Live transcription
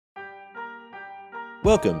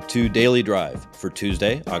Welcome to Daily Drive for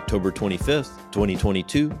Tuesday, October 25th,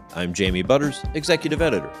 2022. I'm Jamie Butters, Executive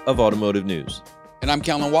Editor of Automotive News. And I'm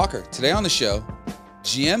Kellen Walker. Today on the show,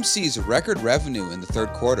 GM sees record revenue in the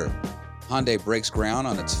third quarter. Hyundai breaks ground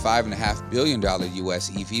on its $5.5 billion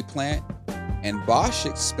U.S. EV plant. And Bosch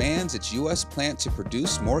expands its U.S. plant to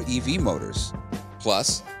produce more EV motors.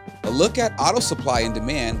 Plus, a look at auto supply and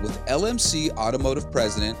demand with LMC Automotive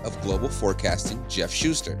President of Global Forecasting, Jeff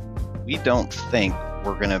Schuster. We don't think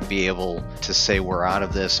we're going to be able to say we're out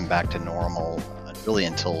of this and back to normal really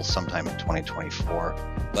until sometime in 2024.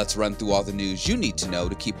 Let's run through all the news you need to know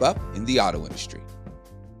to keep up in the auto industry.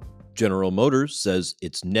 General Motors says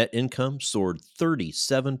its net income soared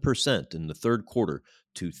 37% in the third quarter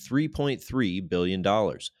to $3.3 billion.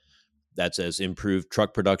 That's as improved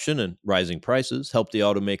truck production and rising prices helped the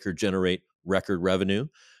automaker generate record revenue.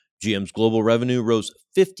 GM's global revenue rose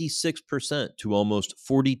 56% to almost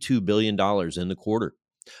 $42 billion in the quarter.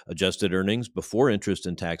 Adjusted earnings before interest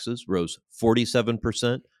and taxes rose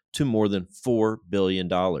 47% to more than $4 billion.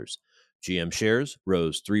 GM shares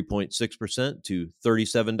rose 3.6% to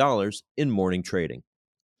 $37 in morning trading.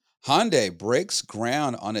 Hyundai breaks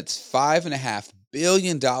ground on its $5.5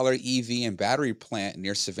 billion EV and battery plant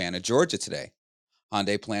near Savannah, Georgia today.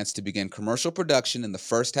 Hyundai plans to begin commercial production in the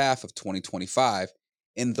first half of 2025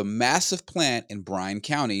 in the massive plant in Bryan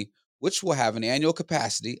County, which will have an annual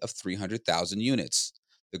capacity of 300,000 units.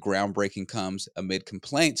 The groundbreaking comes amid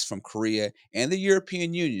complaints from Korea and the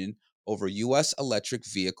European Union over U.S. electric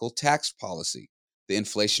vehicle tax policy. The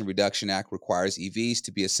Inflation Reduction Act requires EVs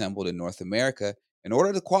to be assembled in North America in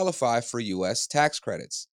order to qualify for U.S. tax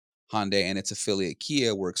credits. Hyundai and its affiliate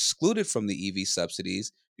Kia were excluded from the EV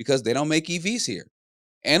subsidies because they don't make EVs here.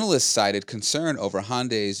 Analysts cited concern over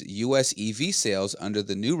Hyundai's U.S. EV sales under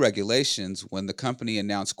the new regulations when the company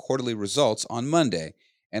announced quarterly results on Monday,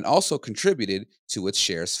 and also contributed to its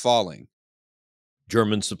shares falling.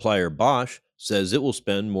 German supplier Bosch says it will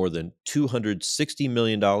spend more than $260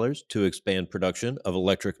 million to expand production of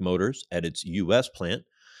electric motors at its U.S. plant.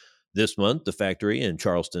 This month, the factory in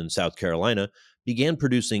Charleston, South Carolina, began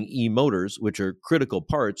producing e-motors, which are critical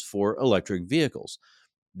parts for electric vehicles.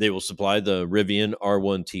 They will supply the Rivian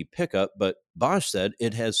R1T pickup, but Bosch said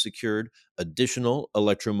it has secured additional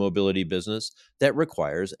electromobility business that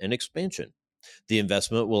requires an expansion. The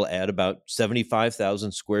investment will add about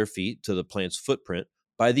 75,000 square feet to the plant's footprint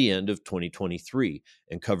by the end of 2023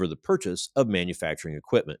 and cover the purchase of manufacturing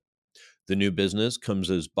equipment. The new business comes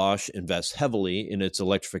as Bosch invests heavily in its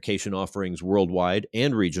electrification offerings worldwide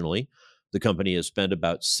and regionally. The company has spent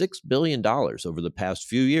about $6 billion over the past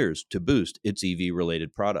few years to boost its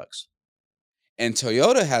EV-related products. And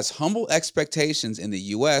Toyota has humble expectations in the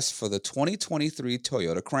U.S. for the 2023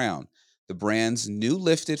 Toyota Crown. The brand's new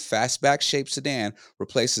lifted fastback-shaped sedan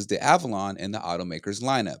replaces the Avalon in the automaker's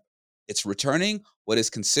lineup. It's returning what is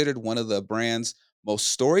considered one of the brand's most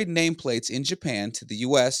storied nameplates in Japan to the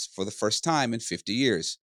U.S. for the first time in 50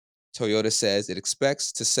 years. Toyota says it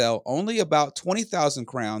expects to sell only about 20,000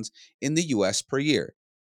 Crowns in the U.S. per year.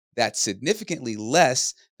 That's significantly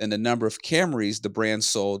less than the number of Camrys the brand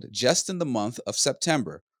sold just in the month of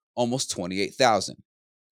September, almost 28,000.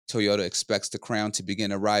 Toyota expects the Crown to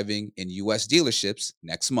begin arriving in U.S. dealerships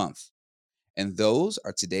next month. And those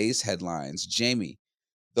are today's headlines. Jamie,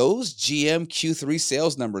 those GM Q3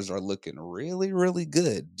 sales numbers are looking really, really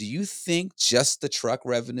good. Do you think just the truck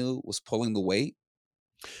revenue was pulling the weight?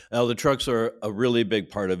 Now, the trucks are a really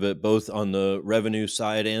big part of it, both on the revenue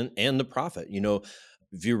side and the profit.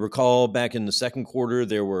 If you recall, back in the second quarter,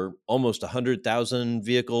 there were almost 100,000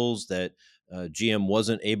 vehicles that GM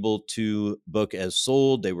wasn't able to book as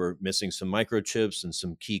sold. They were missing some microchips and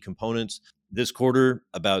some key components. This quarter,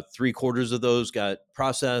 about 3/4 of those got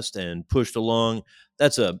processed and pushed along.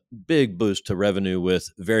 That's a big boost to revenue with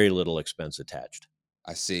very little expense attached.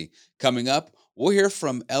 I see. Coming up, we'll hear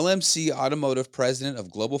from LMC Automotive President of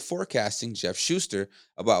Global Forecasting, Jeff Schuster,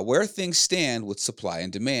 about where things stand with supply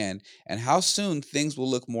and demand and how soon things will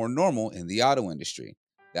look more normal in the auto industry.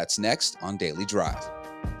 That's next on Daily Drive.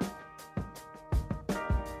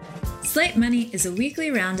 Slate Money is a weekly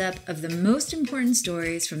roundup of the most important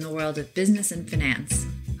stories from the world of business and finance,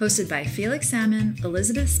 hosted by Felix Salmon,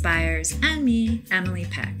 Elizabeth Spires, and me, Emily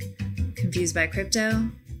Peck. Confused by crypto?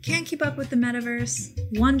 Can't keep up with the metaverse?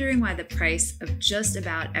 Wondering why the price of just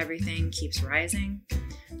about everything keeps rising?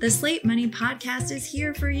 The Slate Money podcast is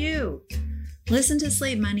here for you. Listen to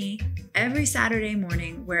Slate Money every Saturday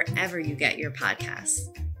morning wherever you get your podcasts.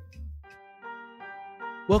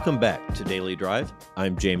 Welcome back to Daily Drive.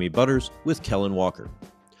 I'm Jamie Butters with Kellen Walker.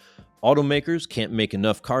 Automakers can't make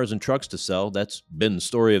enough cars and trucks to sell. That's been the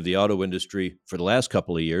story of the auto industry for the last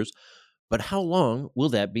couple of years. But how long will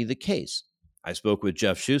that be the case? I spoke with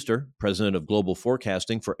Jeff Schuster, president of global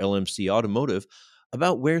forecasting for LMC Automotive,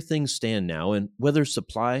 about where things stand now and whether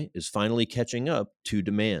supply is finally catching up to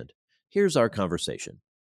demand. Here's our conversation.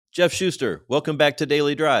 Jeff Schuster, welcome back to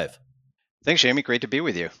Daily Drive. Thanks, Jamie. Great to be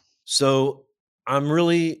with you. So I'm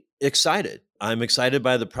really excited. I'm excited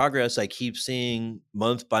by the progress I keep seeing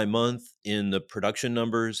month by month in the production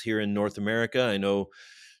numbers here in North America. I know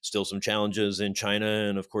still some challenges in China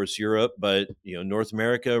and of course Europe, but North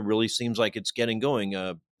America really seems like it's getting going.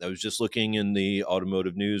 I was just looking in the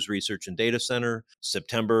Automotive News Research and Data Center.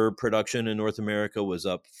 September production in North America was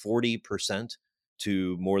up 40%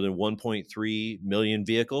 to more than 1.3 million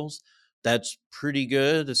vehicles. That's pretty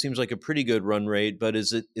good. It seems like a pretty good run rate, but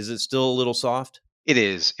is it still a little soft? It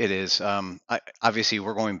is. It is. Obviously,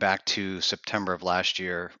 we're going back to September of last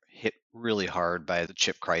year, hit really hard by the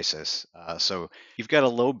chip crisis. So you've got a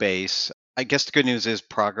low base. I guess the good news is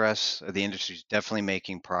progress. The industry is definitely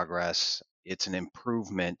making progress. It's an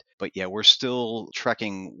improvement, but yeah, we're still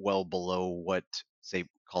trekking well below what, say,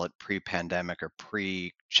 call it pre-pandemic or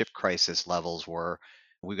pre-chip crisis levels were.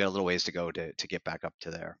 We've got a little ways to go to get back up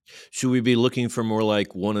to there. Should we be looking for more like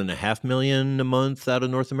 1.5 million a month out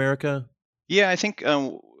of North America? Yeah, I think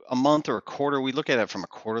a month or a quarter, we look at it from a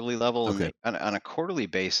quarterly level. And Okay. on a quarterly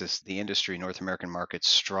basis, the industry, North American markets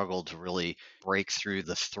struggled to really break through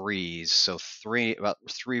the threes. So about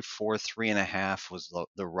 3, 4, 3.5 was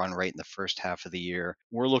the run rate in the first half of the year.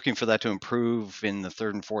 We're looking for that to improve in the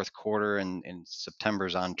third and fourth quarter, and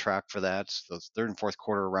September's on track for that. So the third and fourth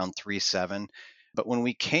quarter around 3.7. But when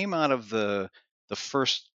we came out of the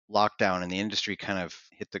first lockdown and the industry kind of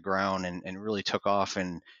hit the ground and really took off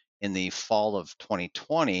in the fall of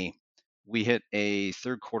 2020, we hit a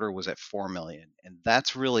third quarter was at 4 million. And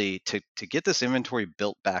that's really to get this inventory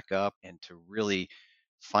built back up and to really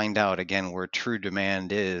find out again where true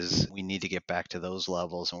demand is, we need to get back to those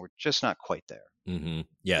levels. And we're just not quite there. Mm-hmm.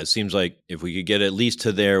 Yeah, it seems like if we could get at least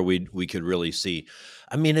to there, we could really see.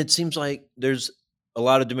 I mean, it seems like there's a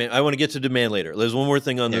lot of demand. I want to get to demand later. There's one more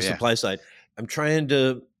thing on the Yeah. supply side. I'm trying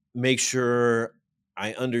to make sure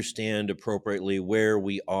I understand appropriately where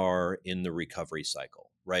we are in the recovery cycle,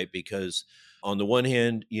 right? Because on the one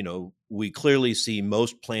hand, we clearly see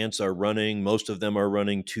most plants are running, most of them are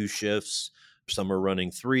running 2 shifts, some are running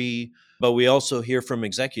 3, but we also hear from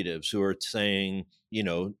executives who are saying,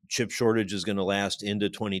 chip shortage is going to last into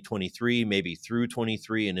 2023, maybe through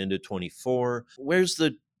 23 and into 24. Where's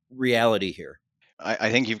the reality here?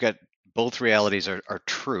 I think you've got both realities are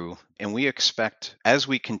true. And we expect as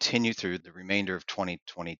we continue through the remainder of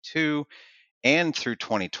 2022 and through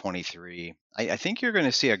 2023, I think you're going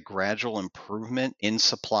to see a gradual improvement in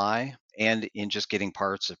supply and in just getting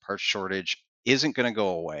parts. The parts shortage isn't going to go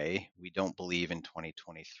away. We don't believe in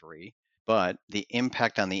 2023. But the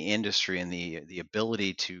impact on the industry and the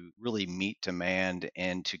ability to really meet demand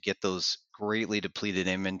and to get those greatly depleted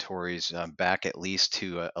inventories back at least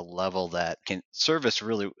to a level that can service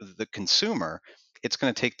really the consumer, it's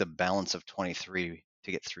going to take the balance of 23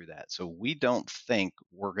 to get through that. So we don't think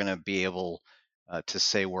we're going to be able to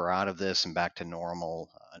say we're out of this and back to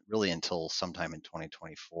normal really until sometime in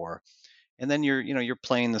 2024. And then you're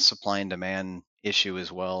playing the supply and demand issue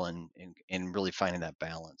as well, and really finding that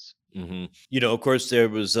balance. Mm-hmm. Of course, there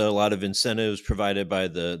was a lot of incentives provided by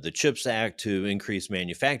the CHIPS Act to increase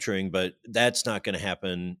manufacturing, but that's not going to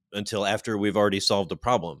happen until after we've already solved the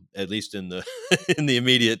problem, at least in the in the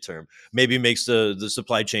immediate term. Maybe makes the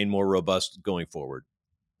supply chain more robust going forward.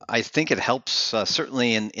 I think it helps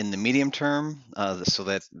certainly in the medium term, so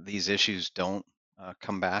that these issues don't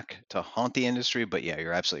come back to haunt the industry. But yeah,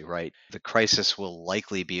 you're absolutely right. The crisis will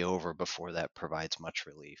likely be over before that provides much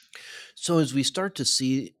relief. So as we start to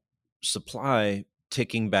see supply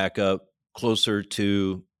ticking back up closer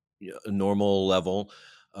to a normal level,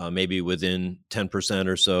 maybe within 10%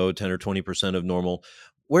 or so, 10 or 20% of normal,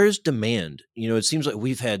 where's demand? It seems like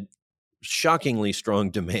we've had shockingly strong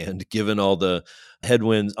demand given all the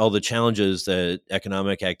headwinds, all the challenges that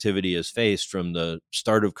economic activity has faced from the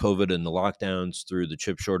start of COVID and the lockdowns through the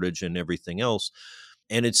chip shortage and everything else.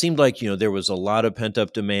 And it seemed like, there was a lot of pent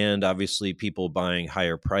up demand, obviously people buying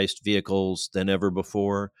higher priced vehicles than ever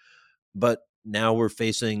before. But now we're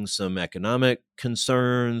facing some economic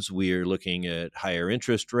concerns. We are looking at higher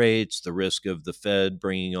interest rates, the risk of the Fed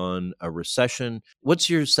bringing on a recession. What's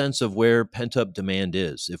your sense of where pent up demand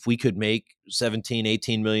is? If we could make 17,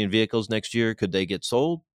 18 million vehicles next year, could they get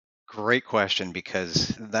sold? Great question, because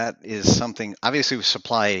that is something obviously with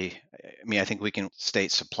supply. I mean, I think we can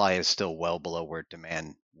state supply is still well below where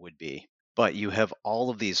demand would be. But you have all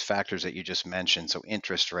of these factors that you just mentioned. So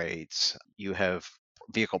interest rates, you have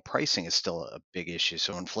vehicle pricing is still a big issue.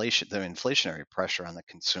 So the inflationary pressure on the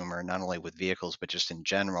consumer, not only with vehicles, but just in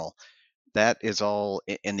general, that is all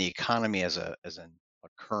in the economy an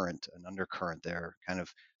undercurrent there, kind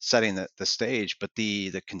of setting the stage. But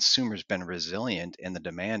the consumer's been resilient and the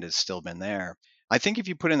demand has still been there. I think if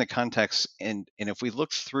you put in the context and if we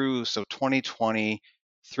look through, so 2020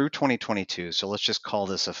 through 2022, so let's just call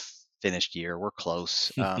this a finished year. We're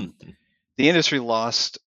close. The industry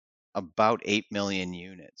lost about 8 million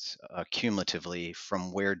units cumulatively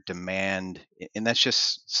from where demand, and that's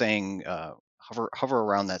just saying hover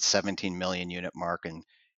around that 17 million unit mark and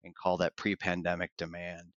call that pre-pandemic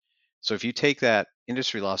demand. So if you take that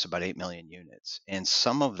industry loss about 8 million units, and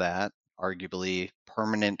some of that arguably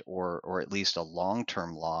permanent or at least a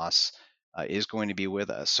long-term loss is going to be with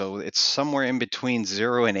us. So it's somewhere in between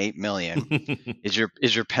 0 and 8 million is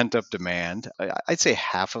your pent-up demand. I'd say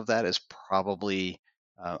half of that is probably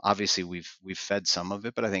obviously we've fed some of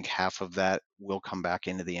it, but I think half of that will come back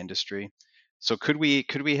into the industry. So could we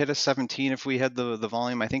hit a 17 if we had the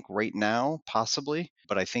volume? I think right now possibly,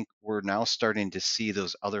 but I think we're now starting to see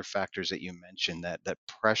those other factors that you mentioned, that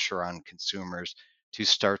pressure on consumers to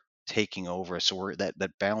start taking over. So we're that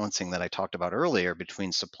balancing that I talked about earlier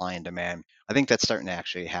between supply and demand. I think that's starting to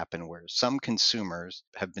actually happen where some consumers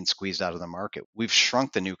have been squeezed out of the market. We've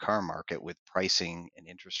shrunk the new car market with pricing and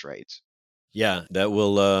interest rates. Yeah, that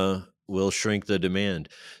will shrink the demand.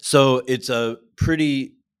 So it's a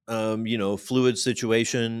pretty fluid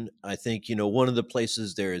situation. I think one of the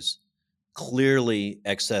places there is clearly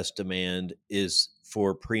excess demand is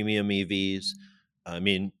for premium EVs. I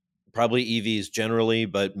mean, probably EVs generally,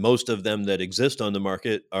 but most of them that exist on the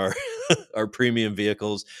market are are premium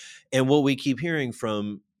vehicles. And what we keep hearing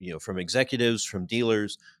from from executives, from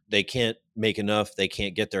dealers, they can't make enough. They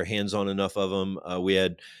can't get their hands on enough of them. We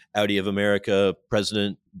had Audi of America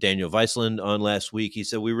President Daniel Weissland on last week. He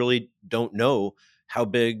said we really don't know how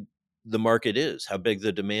big the market is, how big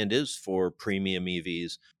the demand is for premium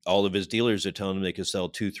EVs. All of his dealers are telling him they could sell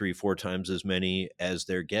 2, 3, 4 times as many as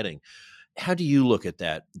they're getting. How do you look at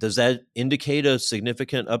that? Does that indicate a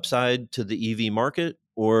significant upside to the EV market,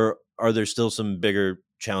 or are there still some bigger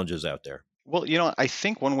challenges out there? Well, I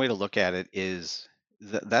think one way to look at it is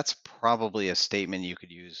that's probably a statement you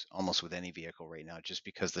could use almost with any vehicle right now, just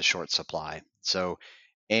because the short supply. So,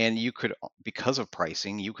 and you could, because of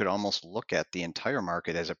pricing, you could almost look at the entire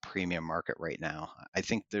market as a premium market right now. I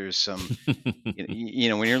think there's some,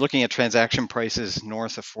 when you're looking at transaction prices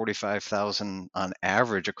north of 45,000 on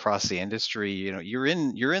average across the industry, you're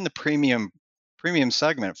in the premium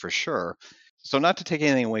segment for sure. So not to take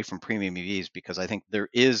anything away from premium EVs, because I think there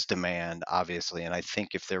is demand, obviously, and I think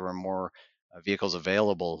if there were more vehicles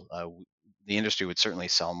available, the industry would certainly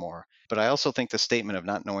sell more. But I also think the statement of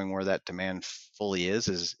not knowing where that demand fully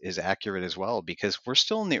is accurate as well, because we're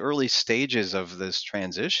still in the early stages of this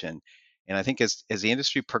transition. And I think as the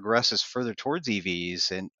industry progresses further towards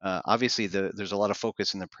EVs, and obviously there's a lot of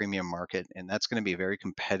focus in the premium market, and that's going to be a very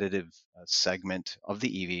competitive segment of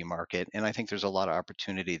the EV market. And I think there's a lot of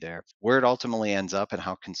opportunity there. Where it ultimately ends up and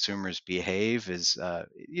how consumers behave is,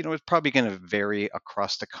 it's probably going to vary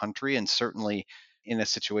across the country, and certainly in a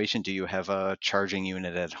situation, do you have a charging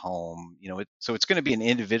unit at home? So it's going to be an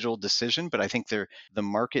individual decision, but I think the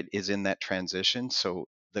market is in that transition. So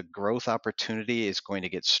the growth opportunity is going to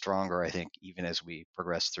get stronger, I think, even as we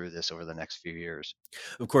progress through this over the next few years.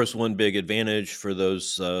 Of course, one big advantage for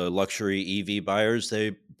those luxury EV buyers,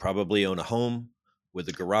 they probably own a home with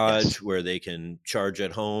a garage Yes. where they can charge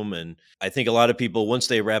at home. And I think a lot of people, once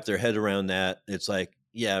they wrap their head around that, it's like,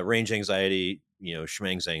 yeah, range anxiety,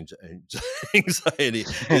 schmangs anxiety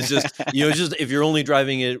is just, just if you're only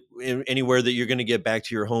driving it anywhere that you're going to get back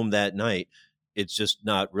to your home that night, it's just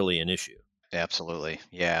not really an issue. Absolutely.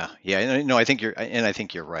 Yeah. Yeah. No, I think you're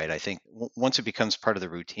right. I think once it becomes part of the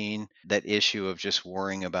routine, that issue of just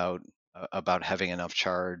worrying about having enough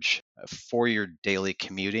charge for your daily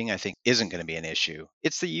commuting, I think isn't going to be an issue.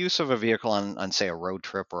 It's the use of a vehicle on say a road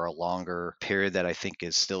trip or a longer period that I think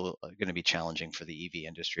is still going to be challenging for the EV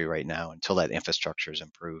industry right now until that infrastructure is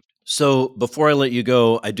improved. So before I let you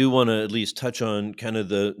go, I do want to at least touch on kind of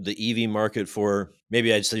the EV market for,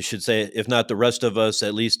 maybe should say, if not the rest of us,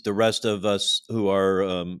 at least the rest of us who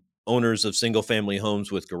are owners of single family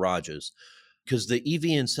homes with garages. Because the EV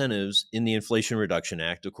incentives in the Inflation Reduction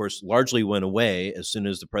Act, of course, largely went away as soon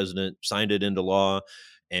as the president signed it into law.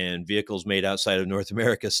 and vehicles made outside of North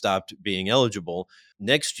America stopped being eligible.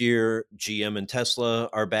 Next year, GM and Tesla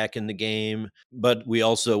are back in the game, but we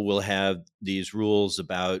also will have these rules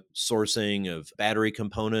about sourcing of battery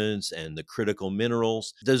components and the critical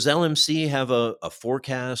minerals. Does LMC have a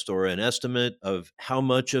forecast or an estimate of how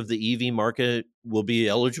much of the EV market will be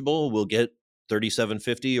eligible, will get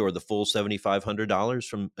 $3,750 or the full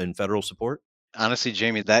 $7,500 in federal support? Honestly,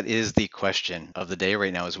 Jamie, that is the question of the day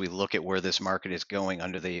right now as we look at where this market is going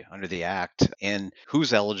under the act and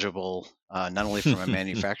who's eligible, not only from a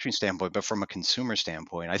manufacturing standpoint, but from a consumer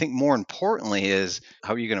standpoint. I think more importantly is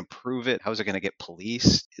how are you going to prove it? How is it going to get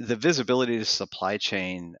policed? The visibility to supply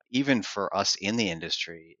chain, even for us in the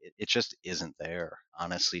industry, it just isn't there,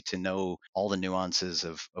 honestly, to know all the nuances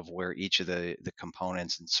of where each of the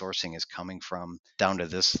components and sourcing is coming from down to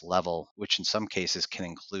this level, which in some cases can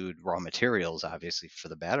include raw materials, obviously, for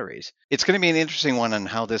the batteries. It's going to be an interesting one on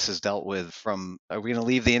how this is dealt with from, are we going to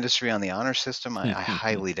leave the industry on the honor system? I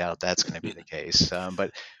highly doubt that's going to be the case,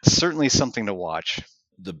 but certainly something to watch.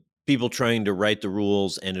 The people trying to write the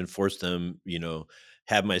rules and enforce them,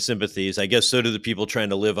 have my sympathies. I guess so do the people trying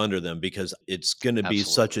to live under them, because it's going to be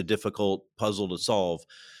such a difficult puzzle to solve.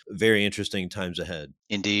 Very interesting times ahead.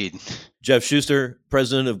 Indeed. Jeff Schuster,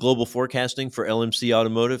 President of Global Forecasting for LMC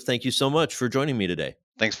Automotive, thank you so much for joining me today.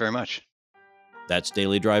 Thanks very much. That's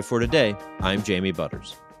Daily Drive for today. I'm Jamie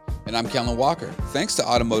Butters. And I'm Kellen Walker. Thanks to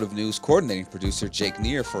Automotive News coordinating producer Jake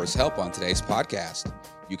Neer for his help on today's podcast.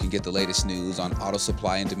 You can get the latest news on auto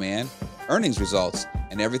supply and demand, earnings results,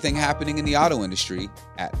 and everything happening in the auto industry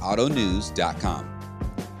at autonews.com.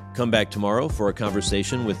 Come back tomorrow for a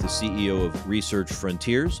conversation with the CEO of Research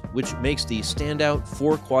Frontiers, which makes the standout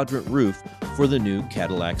 4-quadrant roof for the new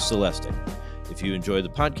Cadillac Celestiq. If you enjoy the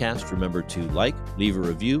podcast, remember to like, leave a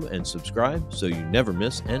review, and subscribe so you never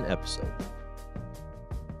miss an episode.